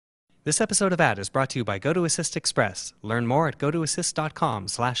This episode of Ad is brought to you by GoToAssist Express. Learn more at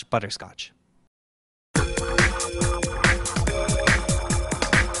gotoassist.com/butterscotch.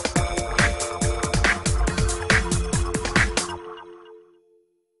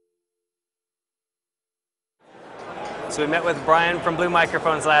 So we met with Brian from Blue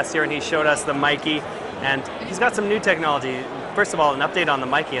Microphones last year, and he showed us the Mikey, and he's got some new technology. First of all, an update on the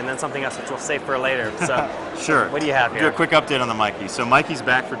Mikey, and then something else which we'll save for later. So, sure. What do you have here? Do a quick update on the Mikey. So Mikey's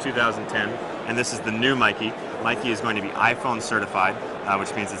back for 2010, and this is the new Mikey. Mikey is going to be iPhone certified,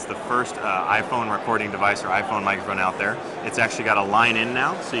 which means it's the first iPhone recording device or iPhone microphone out there. It's actually got a line in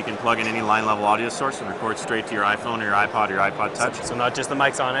now, so you can plug in any line level audio source and record straight to your iPhone or your iPod or your iPod Touch. So not just the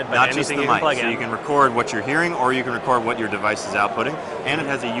mics on it, but not anything just the you can mic. plug in. So you can record what you're hearing, or you can record what your device is outputting, and it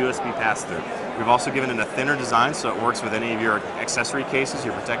has a USB pass-through. We've also given it a thinner design, so it works with any of your accessory cases,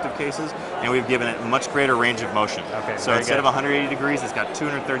 your protective cases, and we've given it much greater range of motion. Okay, so instead of 180 degrees, it's got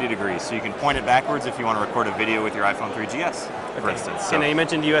 230 degrees, so you can point it backwards if you want to record a video with your iPhone 3GS, for instance. So, you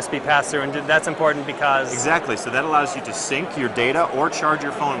mentioned USB pass-through, and that's important because... Exactly, so that allows you to sync your data or charge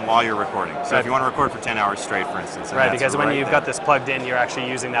your phone while you're recording. So if you want to record for 10 hours straight, for instance. Right, because when you've got this plugged in, you're actually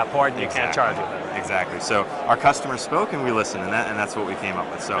using that port, and you can't charge it. Exactly, so our customers spoke and we listened, and that's what we came up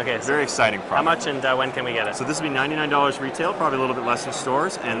with. So, very exciting product. How much and when can we get it? So this will be $99 retail, probably a little bit less in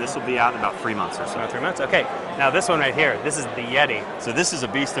stores, and this will be out in about 3 months or so. About 3 months? Okay. Now this one right here, this is the Yeti. So this is a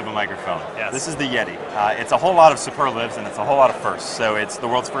beast of a microphone. Yes. This is the Yeti. It's a whole lot of superlatives and it's a whole lot of firsts. So it's the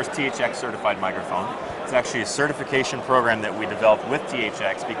world's first THX certified microphone. It's actually a certification program that we developed with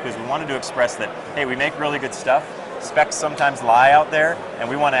THX because we wanted to express that, hey, we make really good stuff. Specs sometimes lie out there, and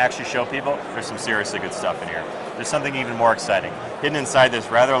we want to actually show people there's some seriously good stuff in here. There's something even more exciting. Hidden inside this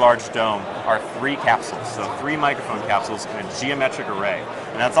rather large dome are 3 capsules, so 3 microphone capsules in a geometric array.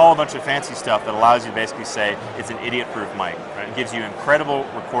 And that's all a bunch of fancy stuff that allows you to basically say it's an idiot-proof mic. Right? It gives you incredible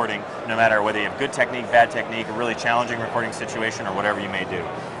recording no matter whether you have good technique, bad technique, a really challenging recording situation, or whatever you may do.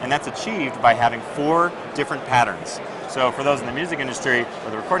 And that's achieved by having 4 different patterns. So for those in the music industry or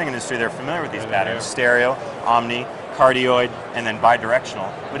the recording industry, they're familiar with these patterns: stereo, omni, cardioid, and then bidirectional.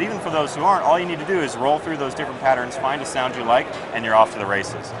 But even for those who aren't, all you need to do is roll through those different patterns, find a sound you like, and you're off to the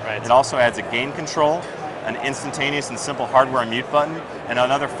races. Right. It also adds a gain control, an instantaneous and simple hardware mute button, and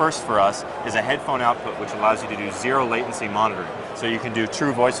another first for us is a headphone output which allows you to do 0 latency monitoring. So you can do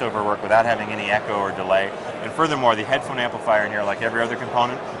true voiceover work without having any echo or delay. And furthermore, the headphone amplifier in here, like every other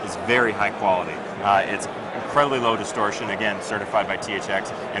component, is very high quality. It's incredibly low distortion, again, certified by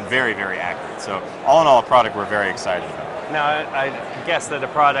THX, and very, very accurate. So all in all, a product we're very excited about. Now, I guess that a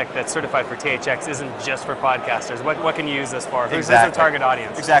product that's certified for THX isn't just for podcasters. What can you use this for? Who's the target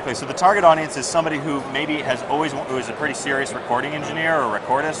audience? Exactly. So the target audience is somebody who maybe who is a pretty serious recording engineer or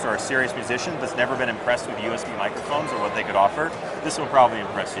recordist or a serious musician that's never been impressed with USB microphones or what they could offer. This will probably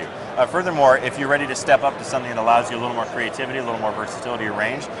impress you. Furthermore, if you're ready to step up to something that allows you a little more creativity, a little more versatility or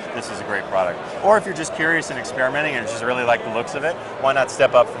range, this is a great product. Or if you're just curious and experimenting and just really like the looks of it, why not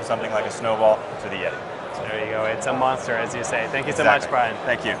step up from something like a Snowball to the Yeti? There you go. It's a monster, as you say. Thank you so much, Brian.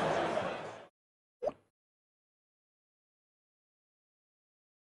 Thank you.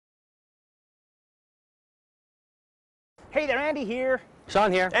 Hey there, Andy here.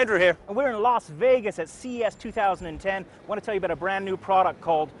 Sean here. Andrew here. And we're in Las Vegas at CES 2010. I want to tell you about a brand new product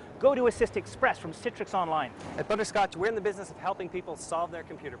called GoToAssist Express from Citrix Online. At Butterscotch, we're in the business of helping people solve their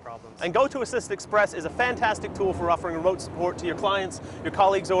computer problems. And GoToAssist Express is a fantastic tool for offering remote support to your clients, your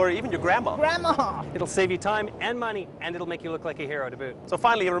colleagues, or even your grandma. Grandma! It'll save you time and money, and it'll make you look like a hero to boot. So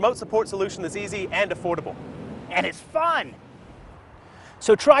finally, a remote support solution that's easy and affordable. And it's fun!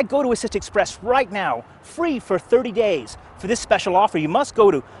 So try GoToAssist Express right now, free for 30 days. For this special offer, you must go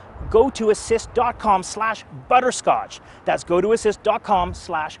to gotoassist.com/butterscotch. That's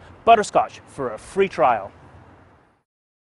gotoassist.com/butterscotch for a free trial.